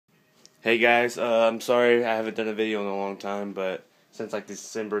Hey guys, I'm sorry I haven't done a video in a long time, but since like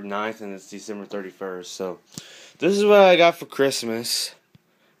December 9th and it's December 31st, so this is what I got for Christmas.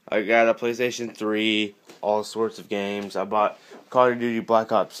 I got a PlayStation 3, all sorts of games. I bought Call of Duty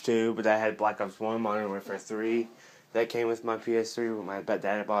Black Ops 2, but I had Black Ops 1, Modern Warfare 3. That came with my PS3, with my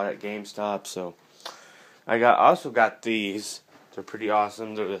dad I bought at GameStop, so also got these. They're pretty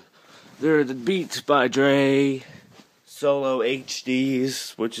awesome. They're the Beats by Dre Solo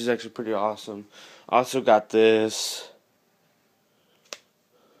HDs, which is actually pretty awesome. Also got this.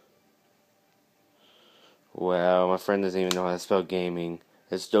 Wow, my friend doesn't even know how to spell gaming.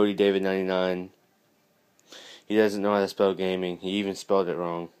 It's Dodie David 99. He doesn't know how to spell gaming. He even spelled it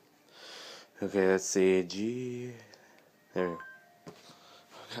wrong. Okay, let's see. G. There.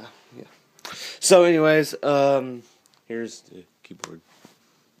 Okay, yeah. So, anyways, here's the keyboard.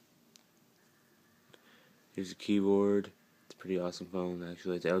 Here's the keyboard. It's a pretty awesome phone,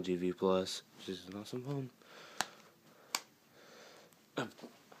 actually. It's LG V Plus, which is an awesome phone.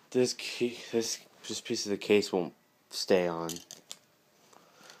 This piece of the case won't stay on.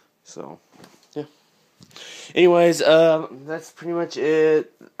 So, yeah. Anyways, that's pretty much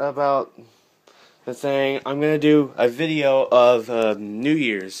it about the thing. I'm gonna do a video of New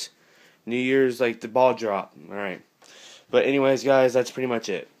Year's, like the ball drop. All right. But anyways, guys, that's pretty much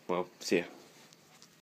it. Well, see ya.